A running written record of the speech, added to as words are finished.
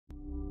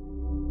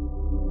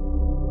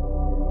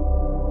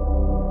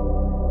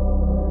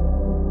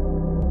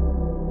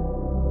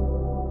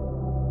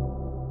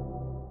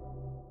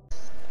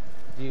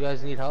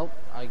guys need help?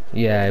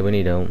 Yeah, we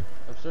need help.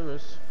 Of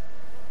service.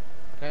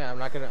 Okay,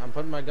 I'm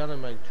putting my gun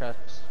in my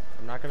chest.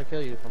 I'm not gonna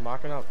kill you. I'm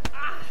walking up.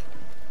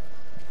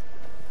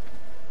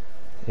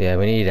 Yeah,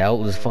 we need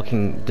help.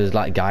 There's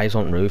like guys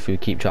on roof who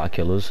keep trying to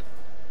kill us.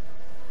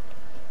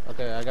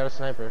 Okay, I got a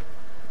sniper.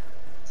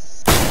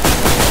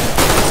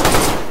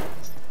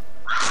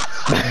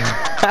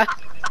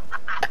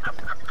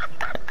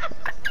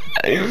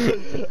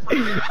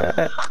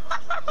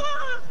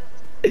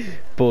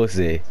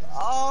 Pussy.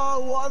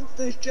 Oh, what's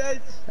this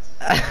shit?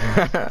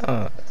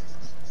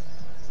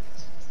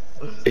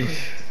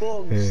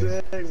 Fuck's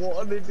sake,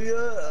 what an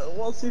idiot.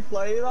 What's he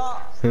playing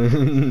at?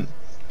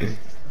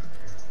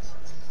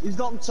 He's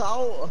knocked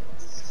out.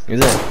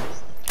 Is it?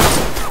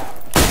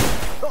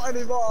 Not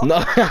anymore.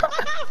 No.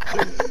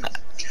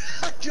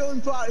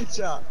 Join party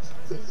chat.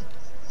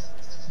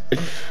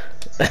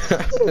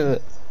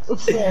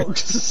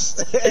 Fuck's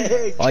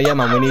sake. Oh yeah,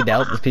 man, we need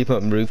help. There's people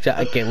on the roof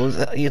trying to kill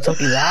us. You took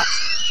his hat.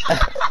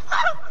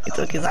 You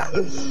took his hat.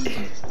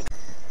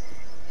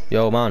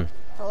 Yo, man.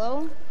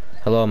 Hello?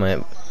 Hello,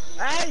 mate.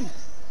 Hey!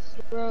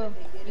 Bro,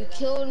 you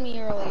killed me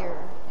earlier.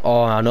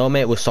 Oh, I know,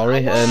 mate. We're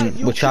sorry.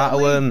 We tried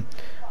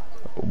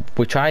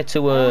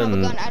to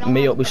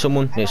meet up with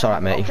someone. It's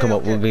alright, mate. You can come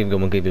up. We'll give you a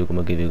gun. We'll give you a gun.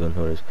 We'll give you a gun.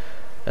 No worries.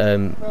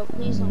 Bro,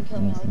 please don't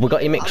kill me. We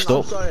got you mixed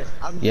up.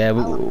 Yeah,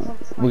 we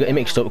got you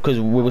mixed up because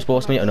we were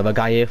supposed to meet another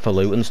guy here for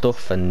loot and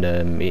stuff,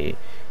 and he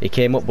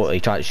came up, but he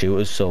tried to shoot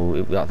us.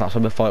 So that's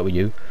why we thought it was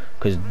you,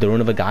 because there was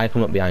another guy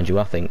coming up behind you,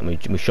 I think, and we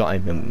shot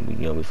him, and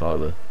we thought it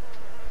was.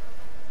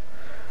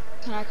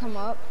 Can I come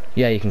up?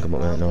 Yeah, you can come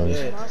up, mate. No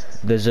worries.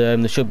 There's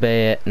there should be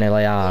an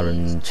LAR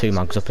and 2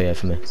 mags up here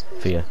for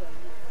you.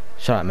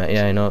 It's alright, mate.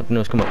 Yeah, no,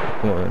 come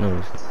up, no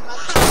worries.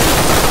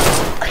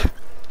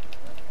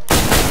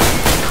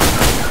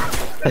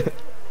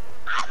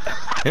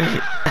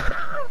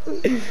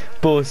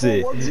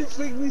 Pussy. What do you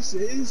think this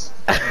is?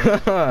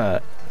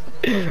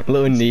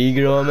 Little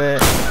negro,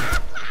 mate.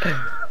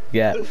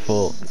 Get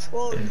fucked.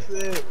 Fuck's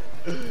sake.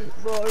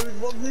 Bro,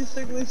 what do you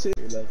think this is?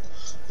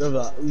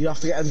 You have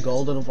to get them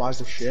gold, otherwise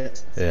they're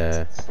shit.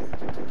 Yeah.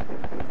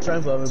 Try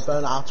and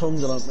burn our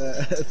tongues on it,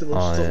 mate.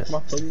 Oh, yeah.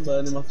 My tongue,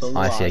 burning my tongue.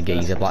 I see a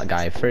geezer, black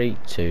guy. 3,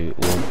 2,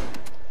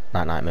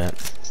 1. Night, mate.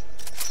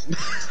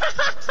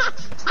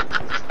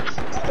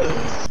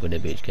 When a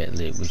bitch get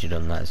lit, we should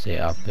on that say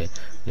happy.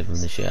 Living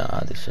the shit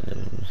out of this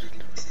and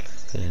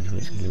get into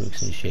its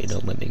lyrics and shit.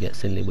 Don't make me get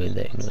silly with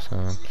it, you know what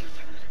I'm saying?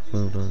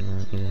 Move on,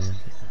 like, yeah.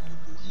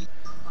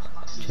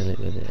 Chill it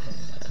with it.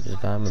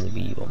 Just I'm gonna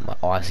be on my.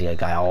 Oh, I see a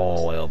guy all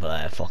the way over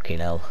there. Fucking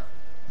hell.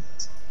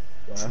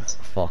 Where?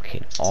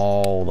 Fucking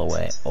all the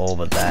way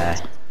over there.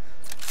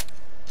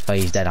 If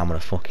he's dead, I'm gonna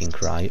fucking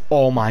cry.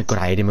 Oh my god,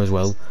 I hit him as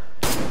well.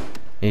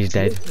 He's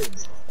dead.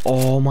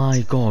 Oh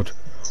my god.